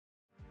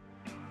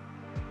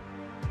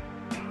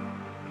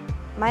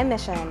My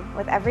mission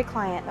with every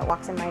client that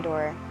walks in my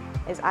door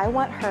is I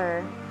want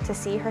her to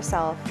see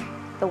herself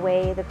the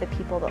way that the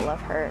people that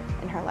love her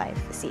in her life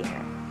see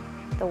her.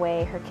 The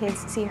way her kids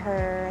see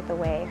her, the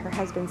way her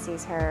husband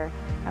sees her.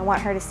 I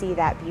want her to see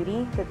that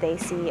beauty that they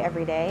see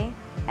every day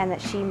and that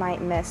she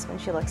might miss when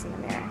she looks in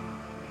the mirror.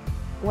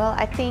 Well,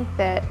 I think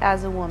that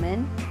as a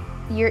woman,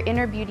 your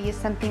inner beauty is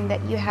something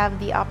that you have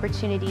the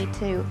opportunity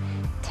to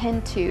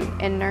tend to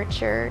and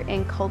nurture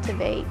and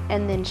cultivate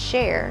and then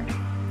share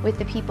with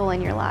the people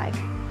in your life.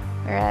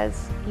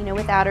 Whereas,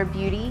 with outer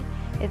beauty,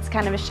 it's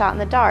kind of a shot in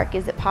the dark.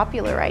 Is it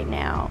popular right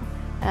now?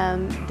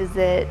 Does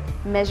it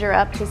measure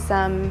up to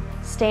some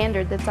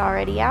standard that's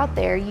already out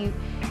there? You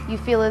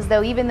feel as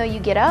though even though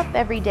you get up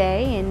every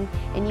day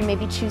and you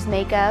maybe choose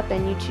makeup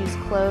and you choose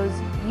clothes,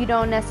 you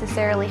don't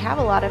necessarily have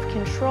a lot of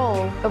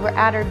control over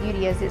outer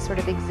beauty as it sort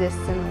of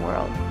exists in the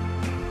world.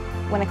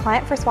 When a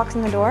client first walks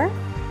in the door,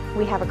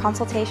 we have a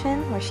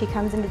consultation where she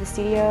comes into the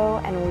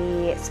studio and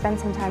we spend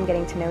some time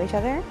getting to know each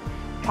other,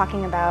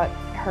 talking about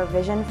her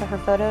vision for her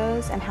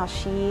photos and how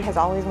she has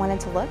always wanted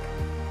to look.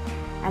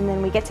 And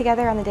then we get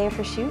together on the day of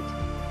her shoot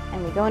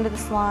and we go into the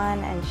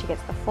salon and she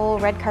gets the full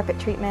red carpet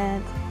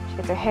treatment. She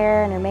gets her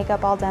hair and her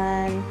makeup all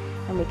done,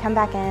 and we come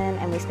back in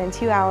and we spend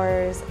 2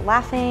 hours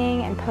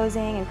laughing and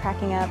posing and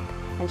cracking up,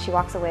 and she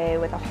walks away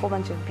with a whole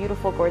bunch of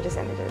beautiful, gorgeous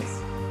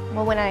images.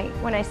 Well, when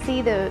I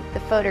see the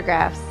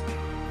photographs,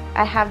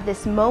 I have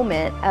this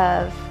moment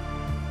of,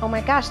 oh my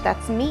gosh,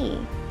 that's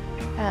me.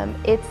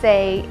 It's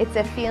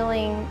a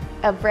feeling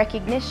of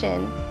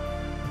recognition.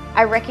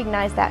 I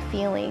recognize that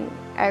feeling.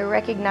 I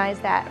recognize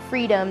that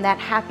freedom, that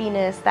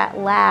happiness, that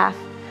laugh,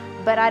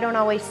 but I don't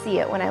always see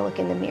it when I look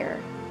in the mirror.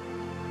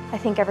 I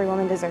think every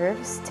woman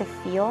deserves to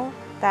feel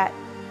that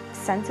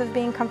sense of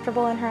being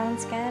comfortable in her own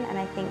skin, and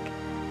I think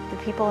the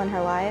people in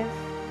her life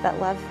that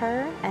love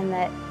her and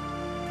that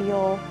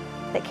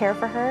care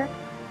for her,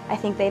 I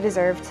think they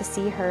deserve to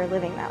see her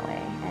living that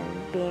way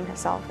and being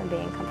herself and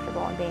being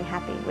comfortable and being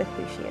happy with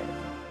who she is.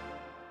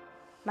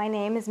 My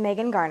name is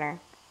Meghan Garner,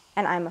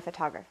 and I'm a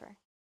photographer.